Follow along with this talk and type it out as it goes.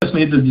CPS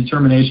made the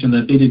determination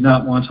that they did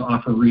not want to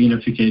offer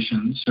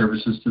reunification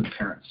services to the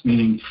parents,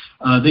 meaning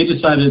they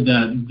decided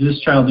that this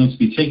child needs to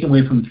be taken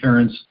away from the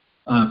parents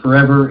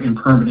forever and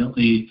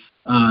permanently.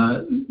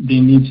 They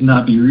need to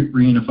not be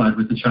reunified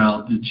with the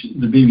child.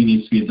 The baby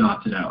needs to be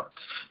adopted out.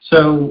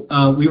 So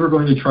we were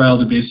going to trial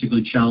to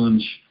basically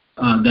challenge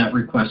that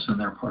request on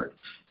their part.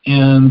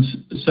 And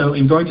so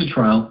in going to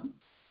trial,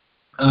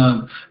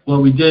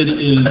 what we did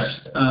is,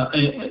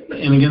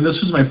 and again, this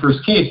was my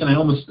first case, and I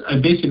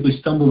basically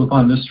stumbled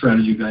upon this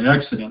strategy by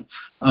accident.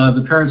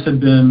 The parents had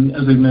been,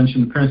 as I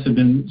mentioned, the parents had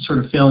been sort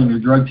of failing their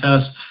drug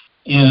tests,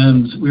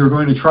 and we were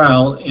going to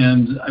trial,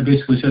 and I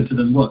basically said to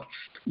them, look,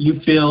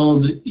 you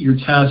failed your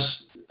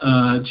test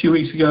 2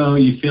 weeks ago,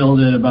 you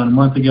failed it about a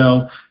month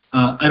ago.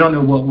 I don't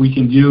know what we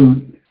can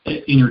do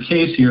in your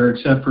case here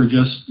except for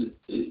just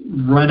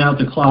run out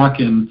the clock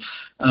and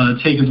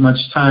take as much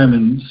time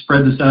and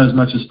spread this out as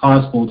much as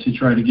possible to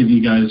try to give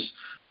you guys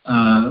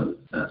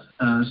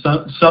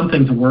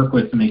something to work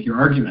with to make your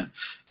argument.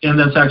 And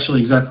that's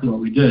actually exactly what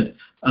we did.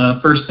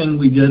 First thing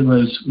we did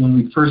was when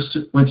we first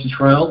went to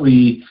trial,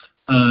 we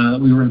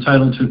were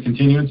entitled to a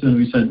continuance, and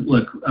we said,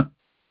 look.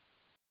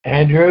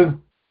 Andrew?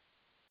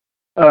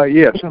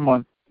 Yes, I'm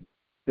on.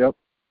 Yep.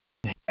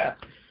 Yeah.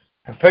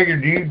 I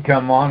figured you'd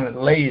come on at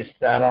least.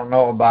 I don't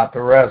know about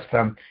the rest of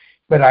them,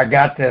 but I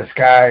got this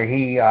guy.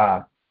 He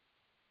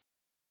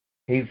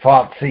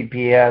fought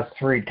CPS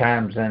 3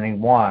 times and he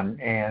won,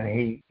 and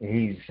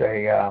he's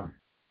a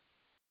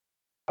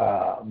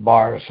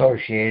bar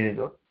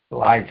associated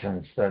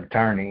licensed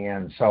attorney,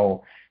 and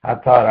so I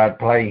thought I'd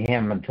play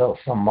him until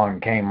someone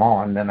came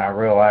on. Then I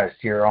realized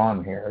you're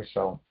on here,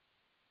 so.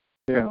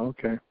 Yeah.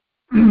 Okay.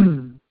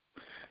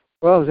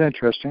 Well, it was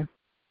interesting.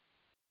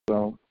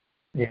 So.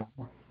 Yeah.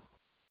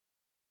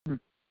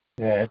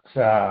 It's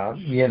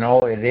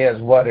it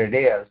is what it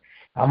is.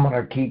 I'm going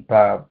to keep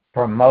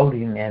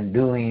promoting and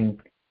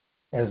doing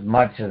as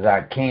much as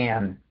I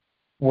can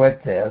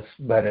with this,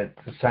 but at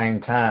the same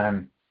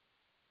time,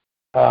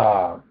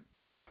 right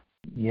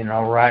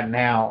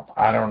now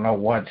I don't know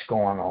what's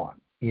going on.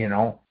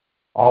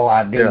 All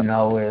I do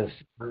know is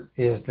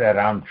that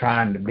I'm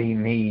trying to be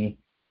me,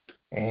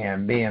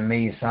 and being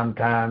me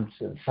sometimes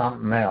is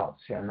something else.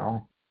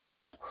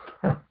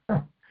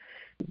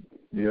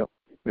 Yep.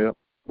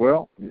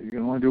 Well, you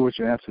can only do what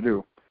you have to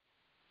do.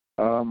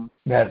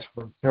 That's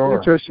for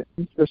sure.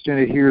 Interesting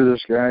to hear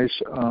this, guys.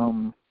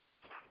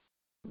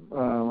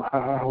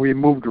 How we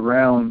moved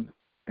around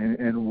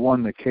and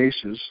won the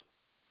cases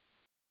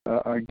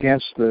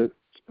against the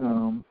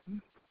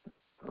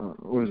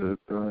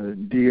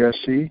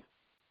DSC,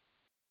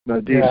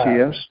 the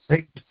DCS,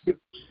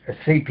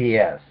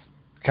 CPS,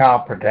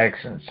 Child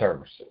Protection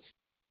Services.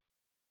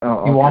 Oh,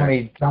 okay. You want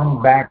me to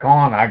come back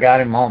on? I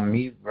got him on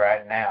mute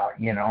right now,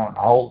 and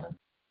holding.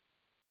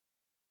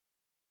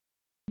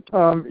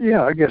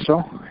 Yeah, I guess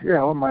so. Yeah,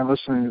 I wouldn't mind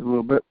listening a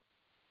little bit.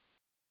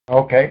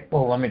 Okay,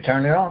 well, let me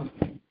turn it on.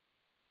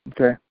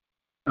 Okay.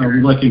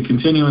 We'd like a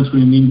continuance.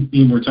 We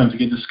need more time to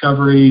get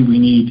discovery. We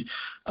need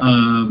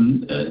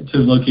to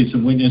locate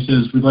some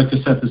witnesses. We'd like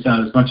to set this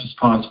out as much as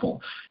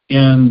possible.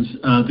 And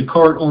the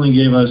court didn't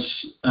give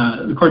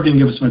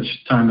us much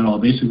time at all.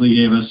 Basically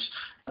gave us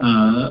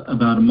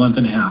about a month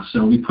and a half.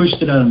 So we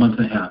pushed it out a month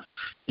and a half.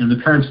 And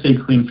the parents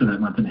stayed clean for that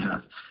month and a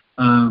half.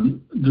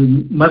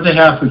 The month and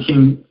a half, we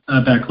came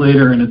back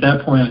later, and at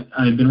that point,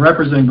 I had been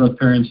representing both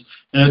parents,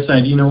 and I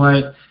decided, you know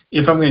what,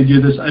 if I'm going to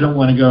do this, I don't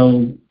want to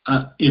go,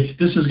 if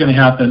this is going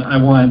to happen, I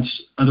want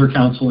other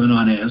counsel in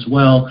on it as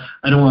well.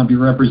 I don't want to be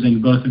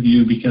representing both of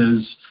you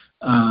because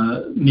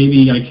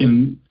maybe I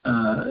can,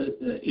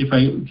 if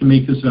I can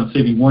make this about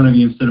saving one of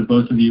you instead of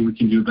both of you, we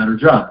can do a better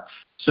job.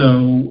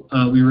 So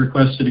we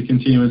requested a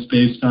continuance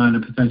based on a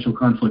potential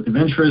conflict of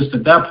interest.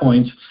 At that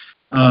point,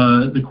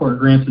 the court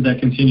granted that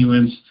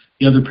continuance.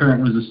 The other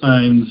parent was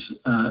assigned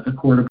a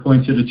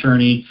court-appointed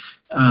attorney,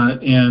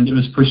 and it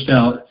was pushed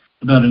out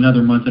about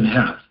another month and a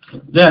half.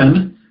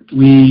 Then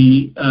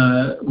we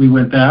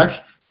went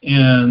back,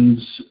 and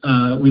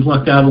we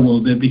lucked out a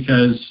little bit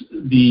because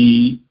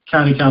the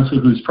county counsel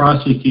who was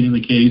prosecuting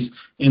the case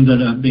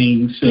ended up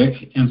being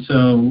sick, and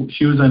so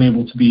she was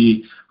unable to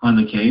be on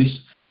the case,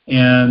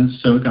 and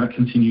so it got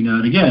continued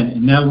out again.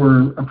 And now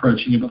we're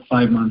approaching about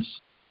 5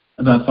 months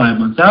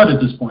out at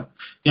this point.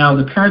 Now,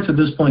 the parents at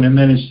this point have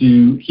managed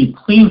to keep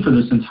clean for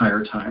this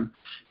entire time,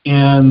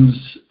 and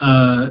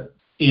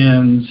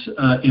in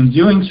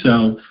doing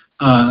so,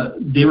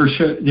 they were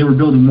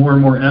building more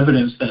and more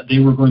evidence that they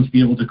were going to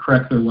be able to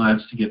correct their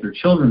lives to get their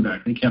children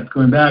back. They kept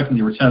going back, and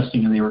they were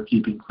testing, and they were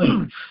keeping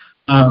clean.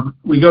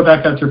 We go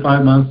back after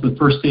 5 months. The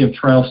first day of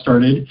trial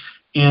started,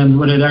 and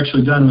what I'd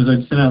actually done was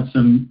I'd sent out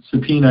some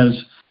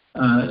subpoenas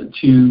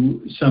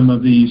to some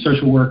of the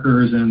social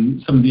workers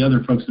and some of the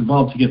other folks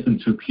involved to get them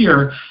to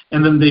appear,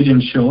 and then they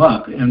didn't show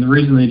up. And the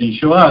reason they didn't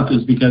show up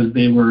is because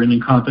they were an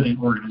incompetent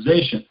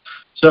organization.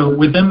 So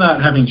with them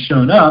not having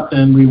shown up,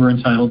 then we were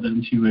entitled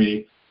then to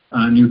a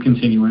new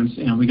continuance,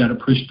 and we got it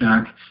pushed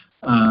back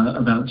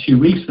about 2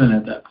 weeks then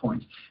at that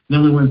point. And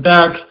then we went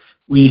back,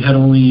 we'd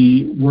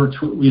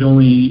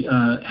only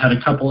had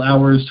a couple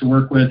hours to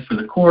work with for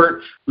the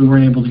court. We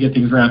weren't able to get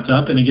things wrapped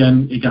up, and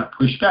again, it got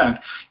pushed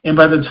back. And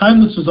by the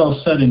time this was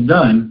all said and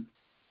done,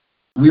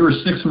 we were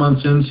 6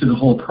 months into the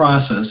whole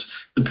process.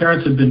 The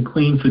parents had been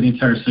clean for the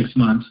entire 6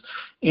 months.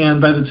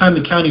 And by the time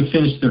the county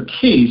finished their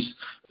case,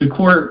 the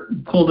court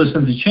pulled us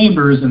into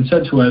chambers and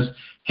said to us,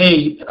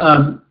 hey,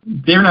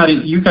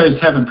 you guys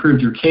haven't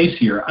proved your case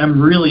here.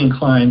 I'm really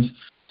inclined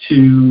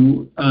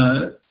to,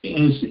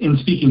 in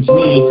speaking to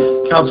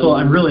me, counsel,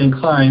 I'm really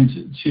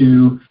inclined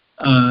to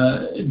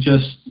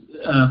just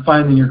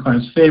find in your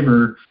client's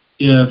favor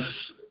if,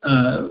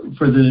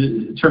 for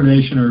the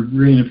termination or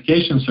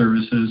reunification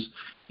services,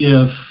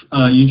 if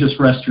you just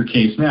rest your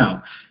case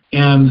now.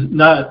 And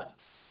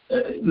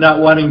not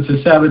wanting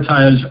to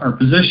sabotage our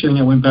position,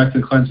 I went back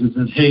to the client and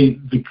said, hey,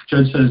 the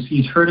judge says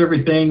he's heard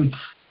everything.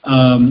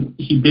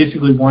 He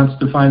basically wants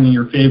to find in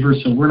your favor,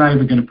 so we're not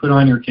even going to put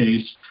on your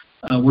case.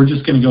 We're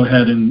just going to go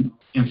ahead and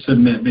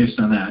submit based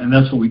on that. And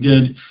that's what we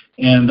did,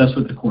 and that's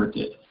what the court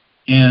did.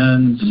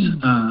 And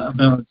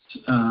about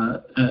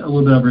a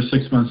little bit over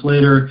 6 months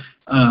later,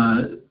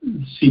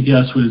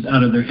 CPS was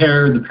out of their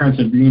hair. The parents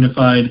had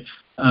reunified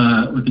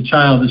with the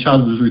child. The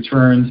child was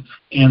returned,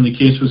 and the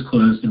case was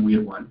closed, and we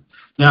had won.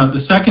 Now,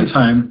 the second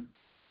time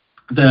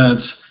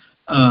that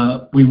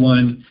we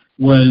won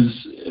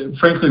was,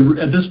 frankly,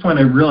 at this point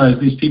I realized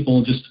these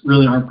people just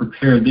really aren't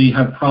prepared. They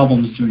have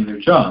problems doing their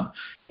job.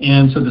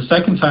 And so the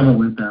second time I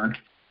went back,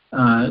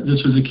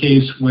 this was a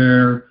case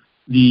where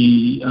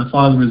the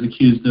father was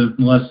accused of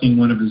molesting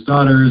one of his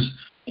daughters,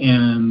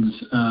 and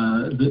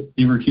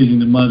they were accusing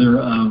the mother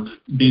of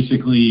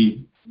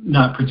basically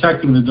not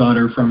protecting the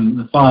daughter from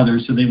the father,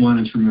 so they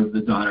wanted to remove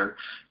the daughter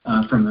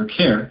from their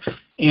care.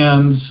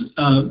 And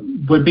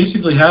what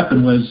basically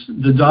happened was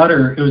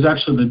it was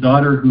actually the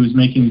daughter who was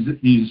making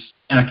these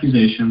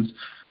accusations,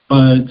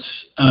 but,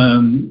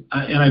 and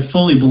I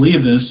fully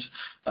believe this,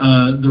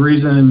 the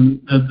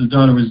reason that the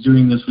daughter was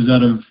doing this was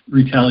out of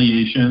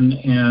retaliation,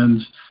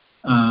 and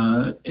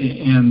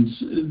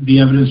the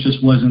evidence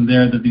just wasn't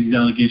there that these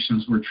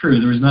allegations were true.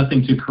 There was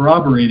nothing to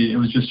corroborate it. It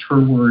was just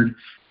her word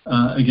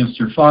against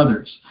her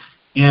father's.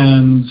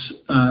 And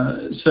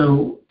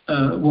so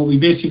what we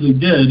basically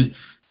did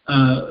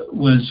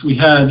was we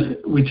had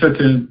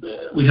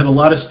a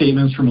lot of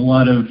statements from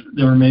that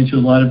were made to a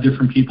lot of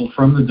different people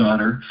from the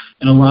daughter,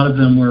 and a lot of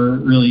them were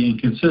really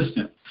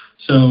inconsistent.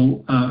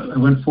 So I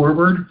went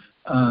forward,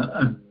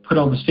 I put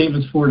all the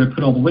statements forward, I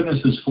put all the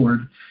witnesses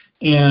forward,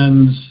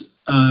 and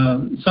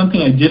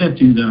something I didn't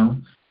do, though,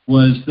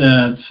 was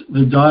that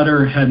the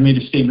daughter had made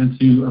a statement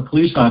to a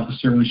police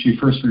officer when she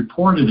first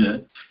reported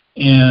it,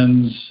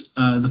 and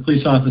the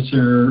police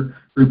officer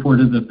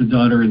reported that the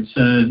daughter had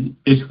said,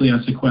 basically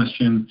asked a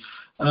question,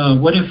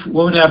 what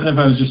would happen if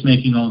I was just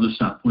making all this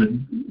up?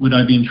 Would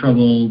I be in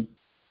trouble?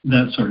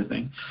 That sort of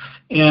thing.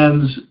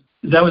 And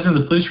that was in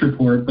the police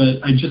report,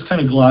 but I just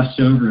kind of glossed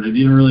over it. I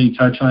didn't really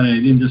touch on it. I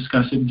didn't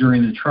discuss it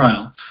during the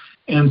trial.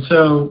 And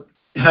so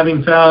I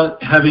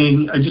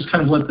just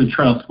kind of let the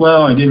trial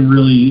flow. I didn't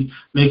really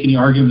make any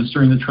arguments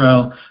during the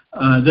trial.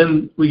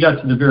 Then we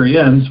got to the very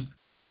end.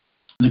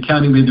 The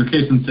county made their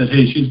case and said,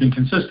 hey, she's been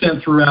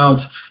consistent throughout.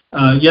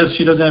 Yes,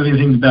 she doesn't have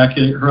anything to back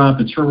her up.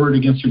 It's her word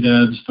against her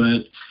dad's,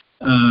 but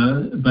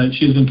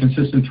she's been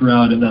consistent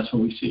throughout, and that's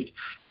what we see.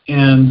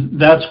 And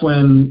that's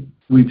when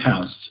we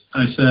pounced.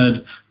 I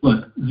said,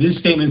 look, these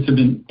statements have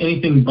been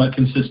anything but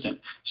consistent.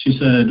 She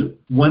said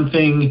one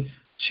thing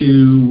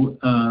to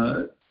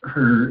the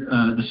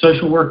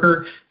social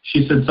worker.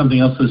 She said something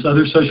else to this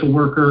other social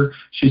worker.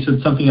 She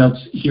said something else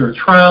here at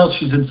trial.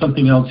 She said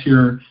something else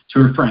here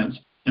to her friends.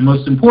 And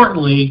most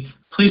importantly,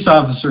 police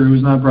officer who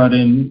was not brought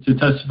in to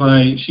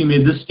testify, she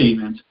made this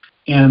statement.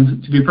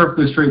 And to be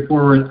perfectly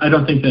straightforward, I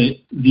don't think that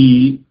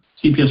the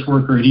CPS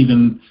worker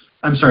the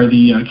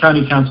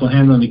county counsel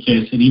handling the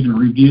case had even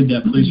reviewed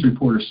that police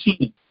report or seen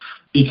it,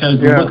 because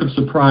the look of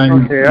surprise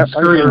and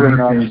scurry on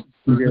her face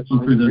was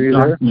looking through those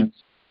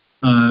documents,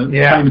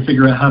 trying to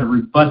figure out how to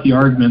rebut the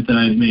argument that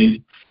I had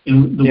made.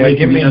 And the way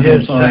the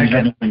evidence already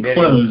had been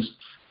closed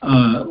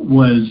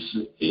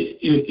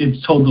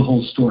it told the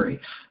whole story.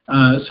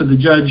 So the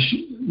judge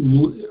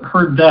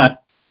heard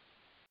that.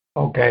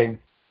 Okay.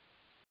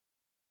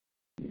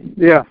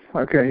 Yeah,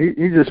 okay.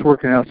 He's just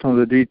working out some of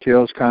the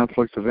details,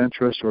 conflicts of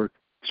interest or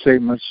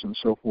statements and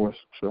so forth.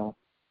 So.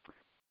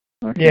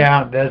 Okay.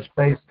 Yeah, that's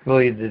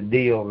basically the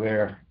deal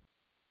there.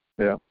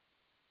 Yeah.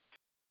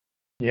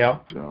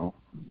 Yep. So.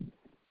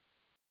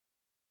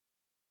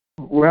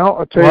 Well,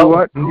 I'll tell you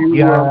what. You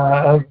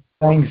got other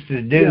things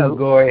to do. Yeah.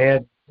 Go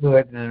ahead, do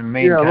it. In the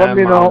meantime, let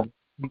me know.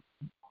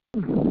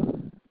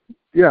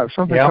 Yeah, if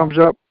something comes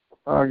up,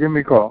 give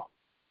me a call.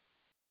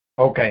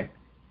 Okay.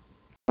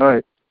 All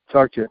right.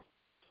 Talk to you.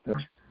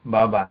 Yes.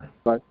 Bye-bye.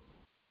 Bye.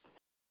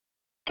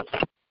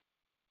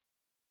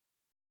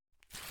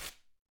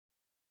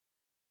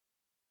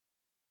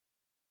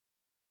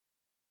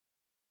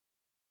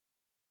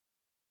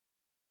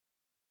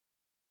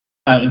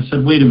 And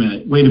said, wait a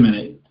minute.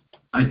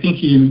 I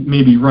think you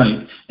may be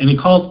right. And he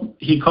called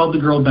the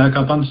girl back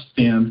up on the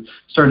stand,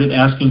 started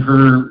asking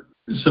her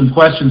some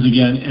questions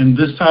again, and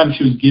this time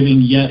she was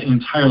giving yet an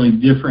entirely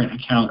different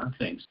account of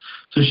things.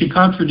 So she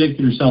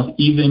contradicted herself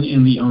even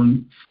in the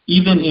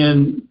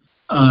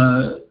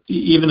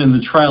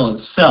trial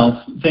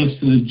itself, thanks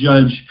to the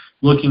judge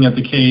looking at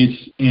the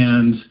case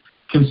and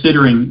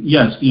considering,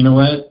 yes, you know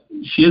what,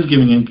 she is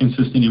giving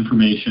inconsistent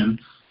information.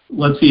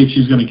 Let's see if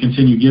she's going to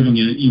continue giving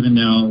it even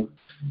now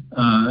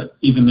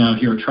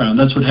here at trial. And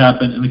that's what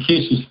happened, and the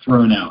case was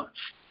thrown out.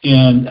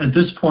 And at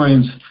this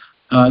point,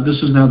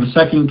 this was now the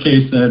second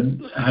case that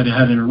I had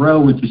had in a row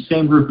with the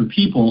same group of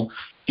people,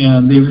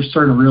 and they were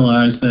starting to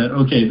realize that,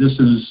 okay, this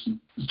is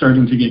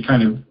starting to get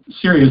kind of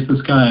serious.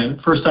 This guy,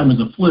 first time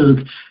was a fluke.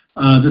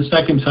 The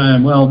second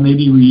time, well,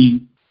 maybe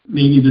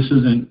this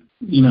isn't,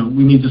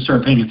 we need to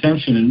start paying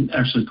attention and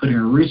actually putting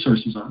our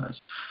resources on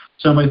this.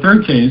 So my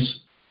third case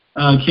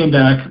came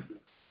back.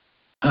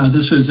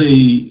 This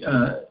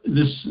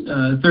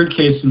third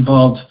case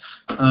involved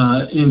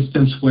an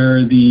instance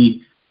where the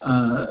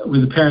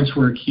parents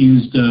were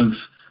accused of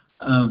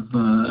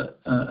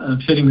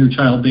hitting their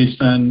child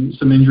based on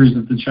some injuries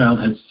that the child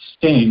had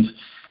sustained,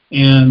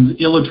 and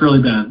it looked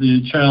really bad.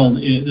 The child,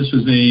 this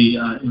was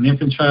an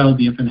infant child.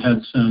 The infant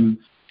had some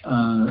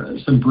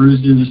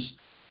bruises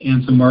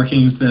and some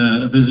markings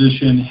that a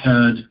physician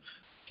had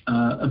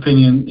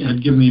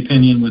given the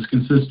opinion was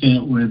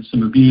consistent with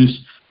some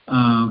abuse.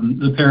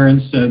 The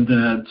parents said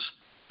that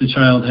the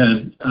child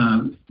had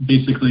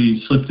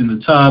basically slipped in the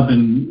tub,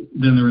 and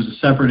then there was a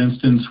separate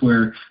instance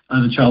where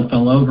the child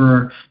fell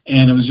over,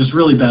 and it was just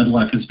really bad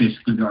luck is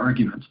basically the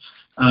argument.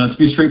 To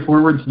be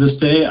straightforward, to this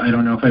day, I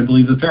don't know if I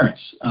believe the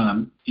parents.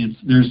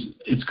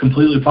 It's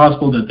completely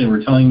possible that what they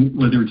were telling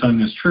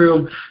me was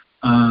true.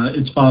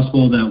 It's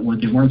possible that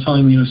what they weren't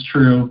telling me was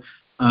true.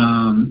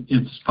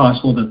 It's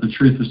possible that the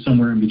truth is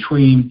somewhere in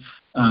between.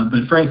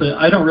 But frankly,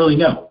 I don't really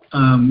know.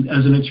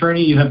 As an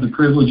attorney, you have the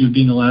privilege of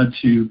being allowed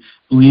to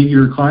believe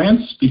your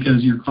clients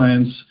because your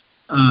clients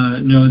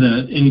know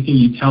that anything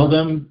you tell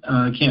them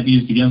can't be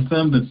used against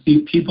them. But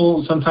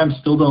people sometimes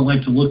still don't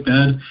like to look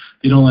bad.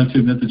 They don't like to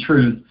admit the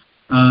truth.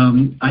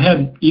 I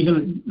had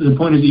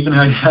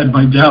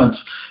my doubts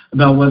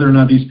about whether or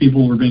not these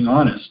people were being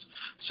honest.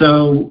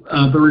 So,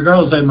 but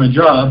regardless, I had my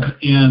job,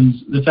 and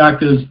the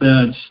fact is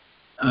that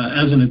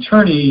as an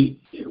attorney,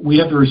 we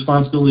have the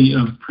responsibility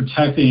of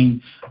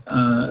protecting,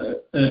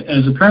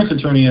 as a parent's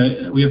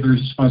attorney, we have the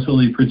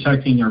responsibility of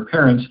protecting our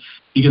parents,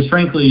 because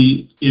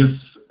frankly, if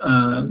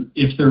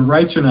their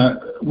rights are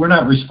not, we're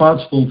not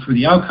responsible for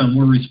the outcome,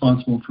 we're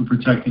responsible for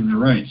protecting their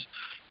rights.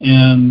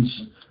 And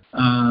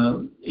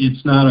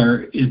it's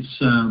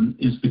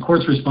the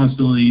court's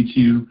responsibility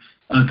to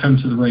come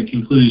to the right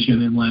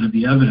conclusion in light of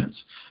the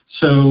evidence.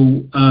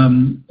 So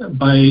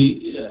by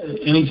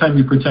any time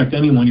you protect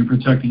anyone, you're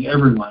protecting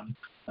everyone,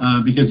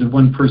 because if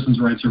one person's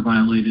rights are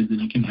violated,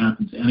 then it can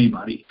happen to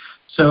anybody.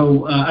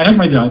 So I had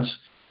my doubts.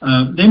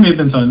 They may have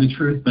been telling the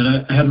truth,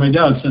 but I had my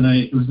doubts, and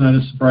it was not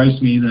a surprise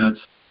to me that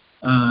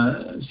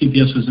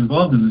CPS was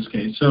involved in this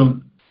case. So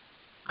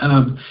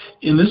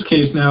in this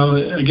case now,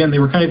 again, they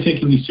were kind of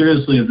taking me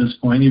seriously at this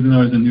point, even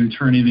though I was a new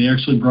attorney. They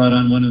actually brought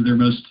on one of their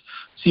most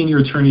senior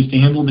attorneys to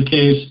handle the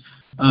case.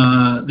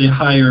 They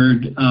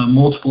hired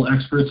multiple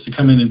experts to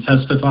come in and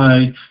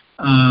testify,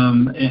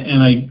 and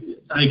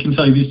I can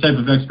tell you these type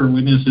of expert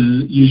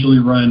witnesses usually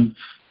run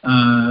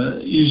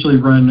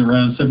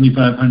around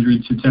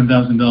 $7,500 to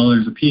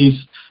 $10,000 a piece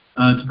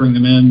to bring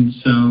them in.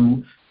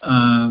 So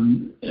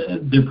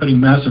they're putting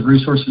massive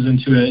resources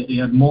into it. They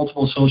had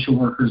multiple social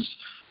workers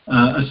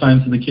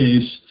assigned to the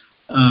case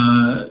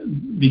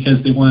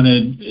because they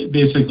wanted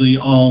basically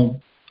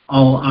all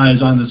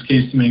eyes on this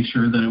case to make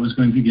sure that it was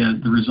going to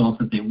get the result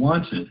that they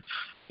wanted.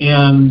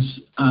 And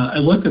I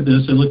looked at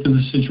the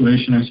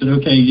situation. I said,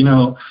 okay,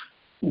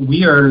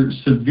 we are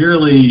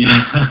severely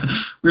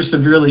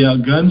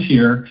outgunned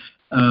here.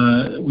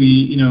 At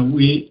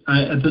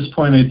this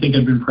point, I think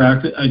I've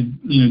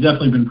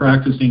definitely been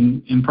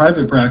practicing in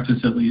private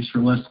practice at least for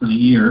less than a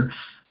year.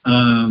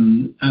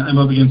 I'm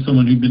up against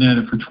someone who'd been at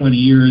it for 20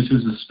 years,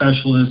 who's a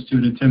specialist, who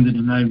had attended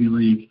an Ivy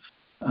League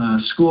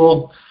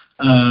school.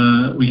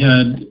 There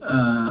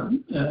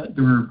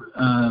were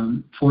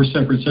 4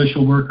 separate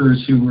social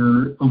workers who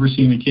were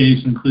overseeing the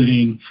case,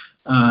 including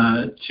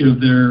 2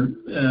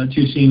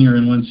 senior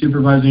and 1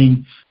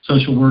 supervising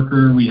social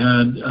worker. We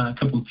had a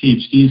couple of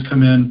PhDs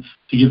come in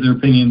to give their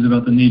opinions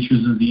about the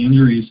natures of the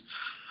injuries.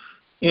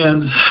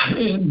 And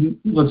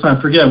let's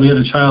not forget, we had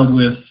a child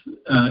with,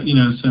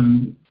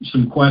 some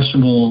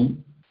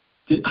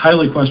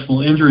highly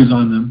questionable injuries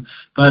on them.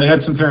 But I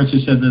had some parents who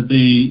said that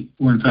they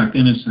were in fact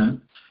innocent.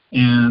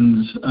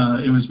 And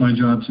it was my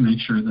job to make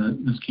sure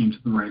that this came to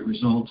the right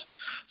result.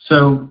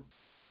 So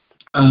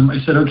I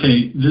said,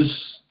 okay,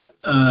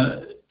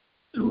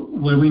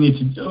 what we need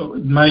to do,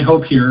 my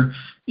hope here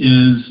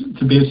is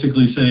to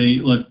basically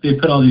say, look, they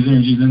put all this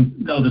energy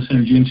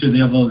into it, they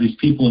have all these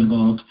people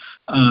involved,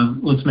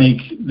 let's make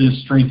this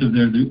strength of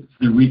their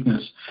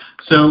weakness.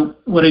 So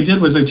what I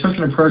did was I took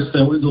an approach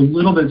that was a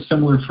little bit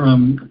similar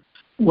from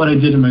what I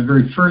did in my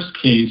very first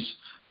case,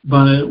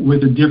 but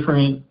with a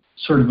different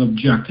sort of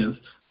objective.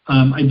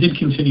 I did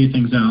continue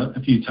things out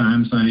a few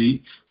times. I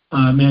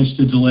managed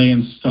to delay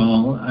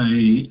install.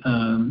 I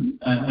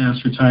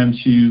asked for time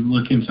to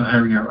look into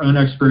hiring our own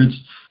experts.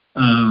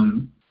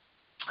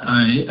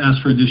 I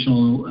asked for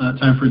additional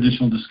time for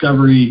additional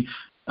discovery.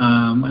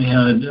 I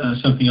had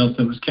something else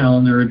that was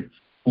calendared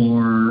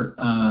for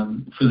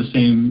the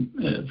same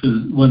for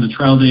one of the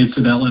trial dates,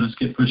 so that let us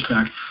get pushed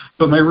back.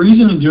 But my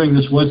reason in doing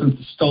this wasn't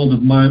to stall to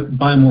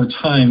buy more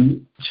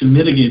time to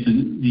mitigate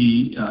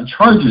the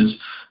charges.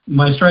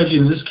 My strategy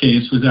in this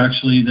case was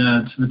actually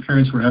that the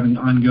parents were having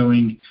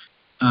ongoing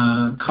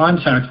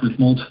contact with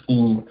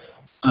multiple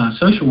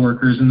social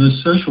workers, and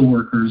those social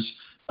workers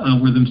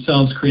were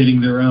themselves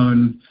creating their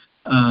own.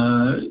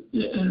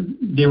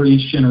 They were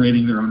each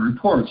generating their own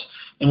reports.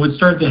 And what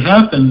started to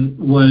happen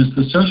was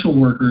the social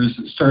workers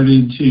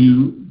started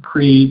to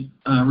create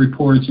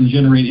reports and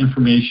generate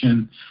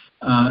information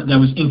that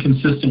was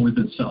inconsistent with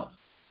itself.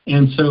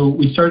 And so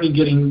we started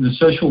getting the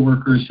social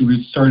workers who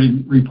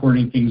started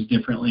reporting things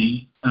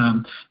differently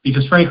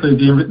because, frankly,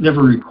 they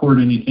never record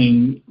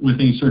anything with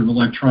any sort of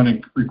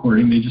electronic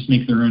recording. They just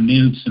make their own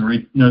notes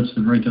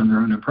and write down their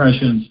own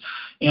impressions,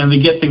 and they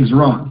get things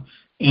wrong.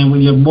 And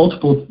when you have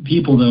multiple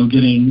people, though,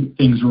 getting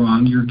things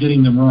wrong, you're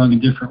getting them wrong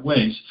in different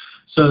ways.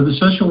 So the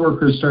social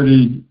workers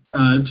started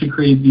to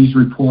create these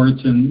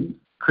reports and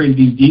create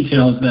these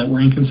details that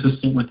were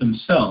inconsistent with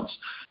themselves.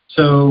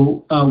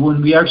 So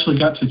when we actually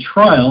got to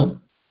trial,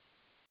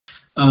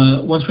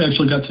 I was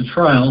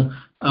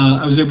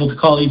able to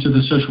call each of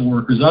the social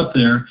workers up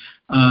there,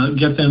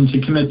 get them to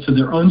commit to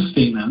their own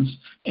statements,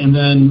 and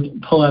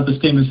then pull out the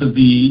statements of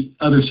the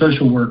other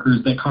social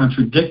workers that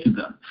contradicted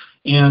them.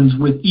 And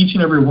with each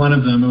and every one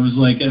of them, it was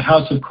like a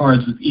house of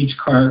cards with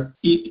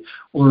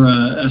or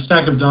a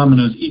stack of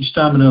dominoes. Each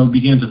domino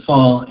began to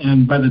fall,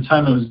 and by the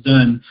time it was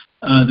done,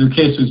 their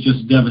case was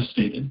just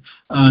devastated.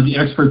 The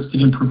experts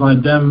didn't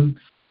provide them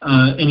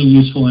any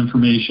useful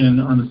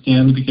information on the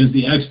stand because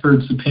the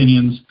experts'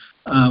 opinions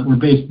were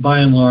based by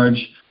and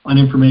large on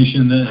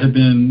information that had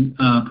been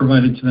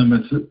provided to them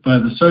by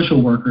the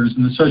social workers,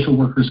 and the social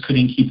workers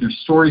couldn't keep their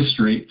story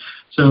straight.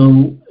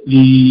 So,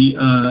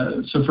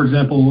 for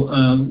example,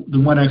 the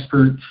one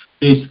expert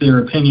based their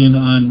opinion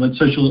on what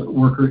social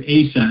worker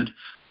A said,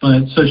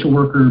 but social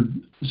workers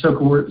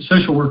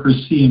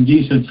C and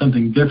D said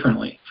something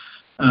differently.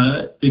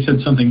 They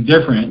said something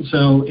different,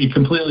 so it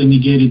completely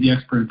negated the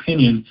expert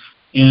opinion.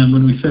 And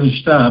when we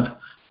finished up,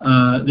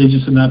 they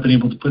just had not been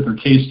able to put their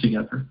case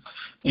together.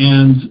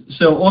 And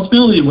so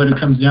ultimately what it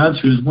comes down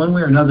to is one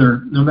way or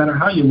another, no matter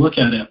how you look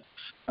at it,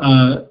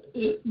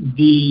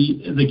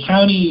 the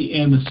county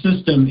and the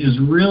system is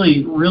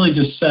really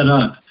just set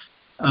up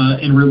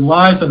and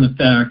relies on the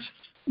fact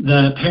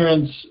that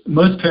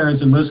most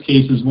parents in most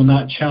cases will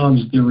not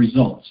challenge their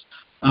results.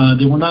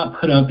 They will not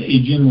put up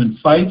a genuine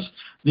fight.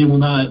 They will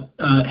not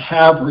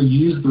have or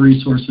use the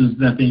resources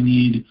that they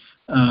need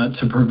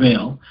to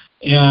prevail.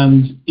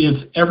 And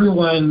if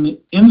everyone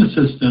in the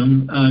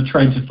system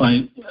tried to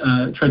fight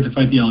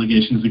the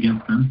allegations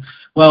against them,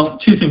 well,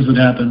 two things would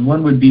happen.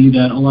 One would be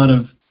that a lot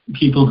of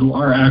people who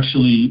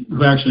actually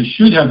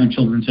should have their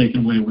children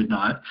taken away would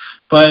not.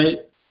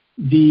 But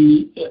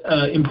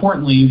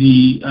importantly,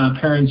 the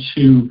parents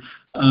who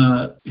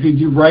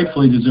do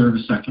rightfully deserve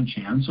a second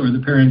chance, or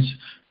the parents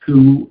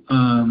who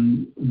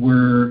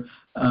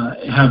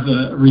have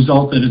a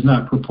result that is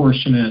not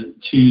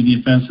proportionate to the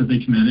offense that they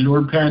committed,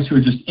 or parents who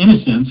are just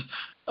innocent,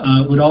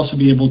 would also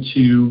be able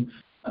to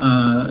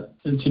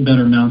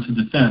better mount a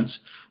defense.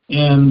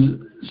 And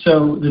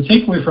so the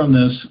takeaway from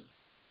this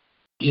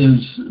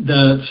is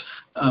that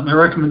my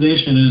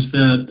recommendation is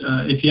that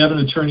if you have an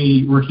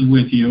attorney working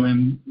with you,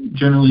 and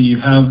generally you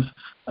have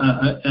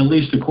at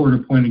least a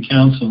court-appointed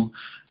counsel,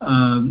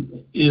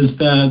 is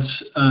that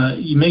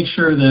you make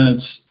sure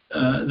that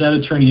that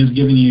attorney has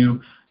given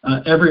you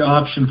every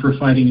option for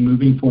fighting and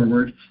moving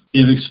forward.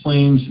 They've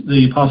explained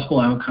the possible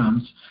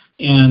outcomes,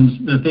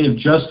 and that they have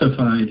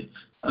justified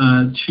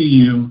to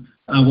you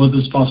what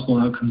those possible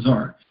outcomes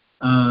are.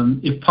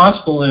 If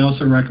possible, I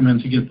also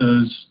recommend to get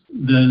those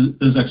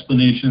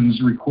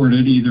explanations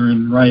recorded either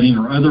in writing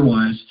or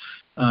otherwise,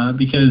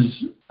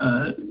 because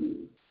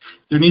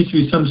there needs to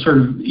be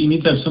you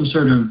need to have some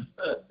sort of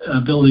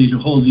ability to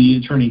hold the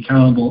attorney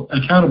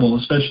accountable,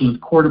 especially with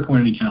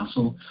court-appointed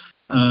counsel,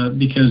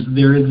 because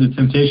there is a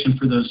temptation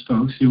for those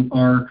folks who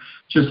are,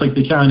 just like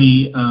the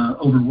county,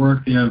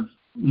 overworked. They have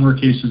more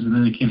cases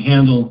than they can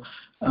handle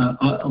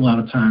a lot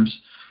of times.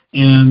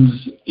 And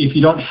if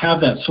you don't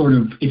have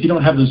if you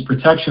don't have those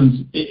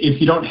protections, if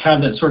you don't have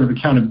that sort of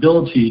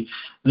accountability,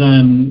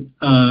 then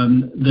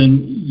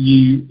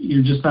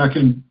you're just not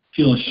going to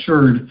feel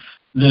assured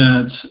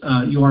that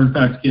you are in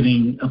fact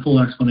getting a full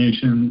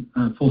explanation,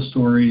 full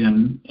story,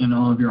 and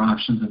all of your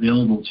options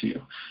available to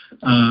you.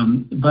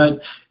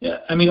 But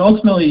I mean,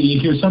 ultimately, you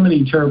hear so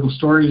many terrible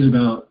stories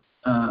about.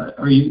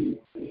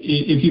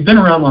 If you've been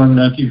around long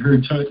enough, you've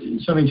heard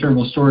so many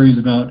terrible stories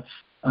about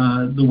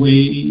the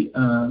way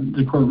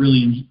the court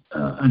really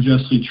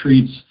unjustly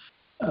treats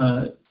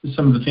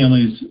some of the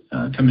families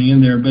coming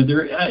in there. But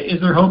is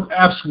there hope?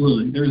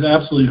 Absolutely. There's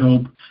absolutely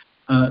hope.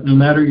 No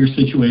matter your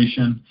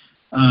situation,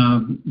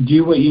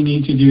 do what you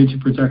need to do to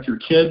protect your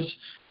kids.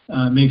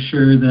 Make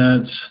sure you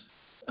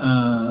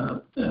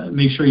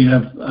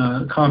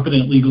have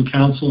competent legal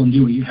counsel and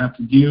do what you have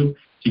to do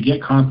to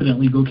get competent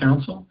legal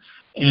counsel.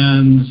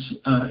 And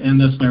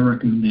that's my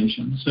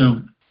recommendation.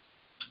 So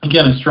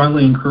again, I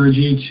strongly encourage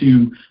you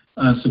to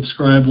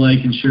subscribe,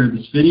 like, and share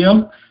this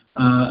video.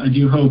 I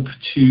do hope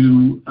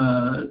to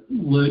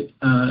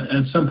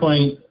at some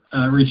point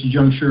reach a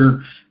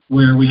juncture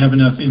where we have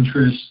enough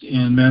interest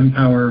and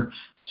manpower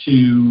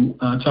to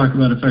talk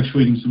about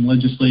effectuating some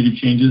legislative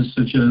changes,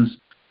 such as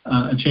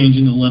a change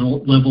in the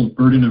level of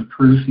burden of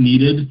proof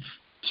needed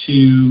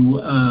to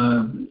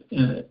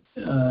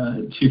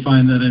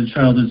find that a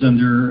child is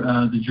under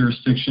the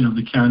jurisdiction of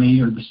the county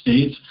or the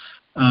state,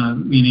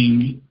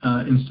 meaning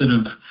instead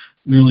of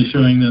merely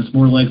showing that it's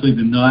more likely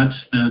than not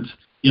that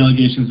the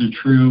allegations are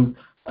true,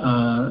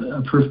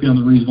 proof beyond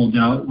a reasonable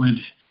doubt would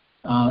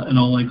in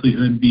all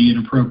likelihood be an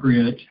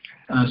appropriate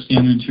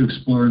standard to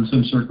explore in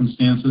some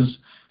circumstances.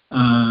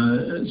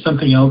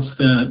 Something else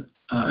that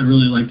I'd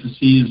really like to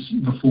see is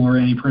before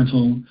any parent's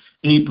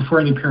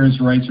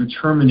rights are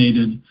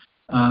terminated,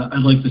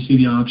 I'd like to see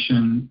the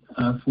option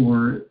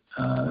for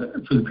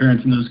the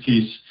parents in those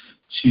cases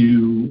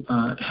to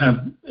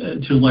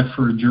elect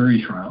for a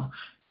jury trial.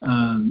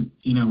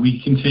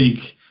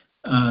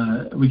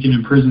 We can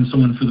imprison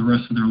someone for the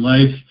rest of their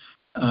life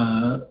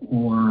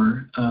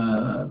or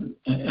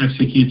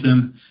execute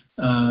them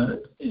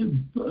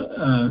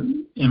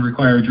and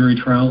require a jury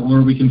trial,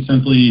 or we can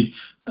simply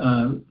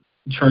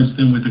charge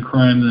them with a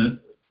crime that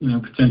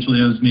potentially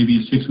has maybe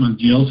a 6-month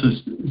jail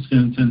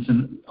sentence, and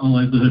in all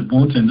likelihood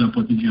won't end up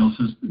with a jail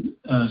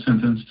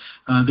sentence.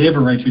 They have a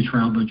right to a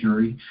trial by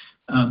jury.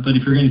 But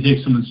if you're going to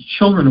take someone's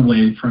children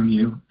away from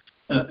you,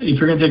 if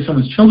you're going to take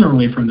someone's children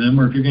away from them,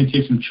 or if you're going to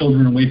take some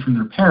children away from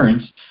their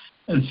parents,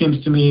 it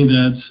seems to me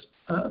that,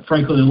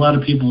 frankly, a lot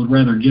of people would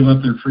rather give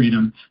up their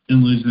freedom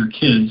than lose their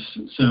kids.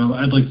 So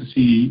I'd like to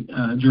see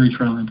jury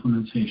trial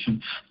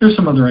implementation. There's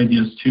some other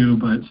ideas too,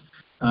 but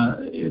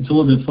it's a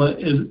little bit,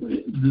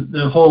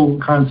 the whole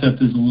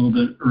concept is a little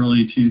bit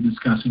early to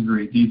discuss in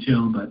great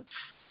detail, but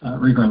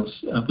regardless,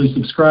 please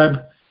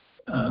subscribe,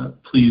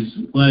 please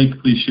like,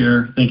 please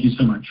share. Thank you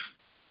so much.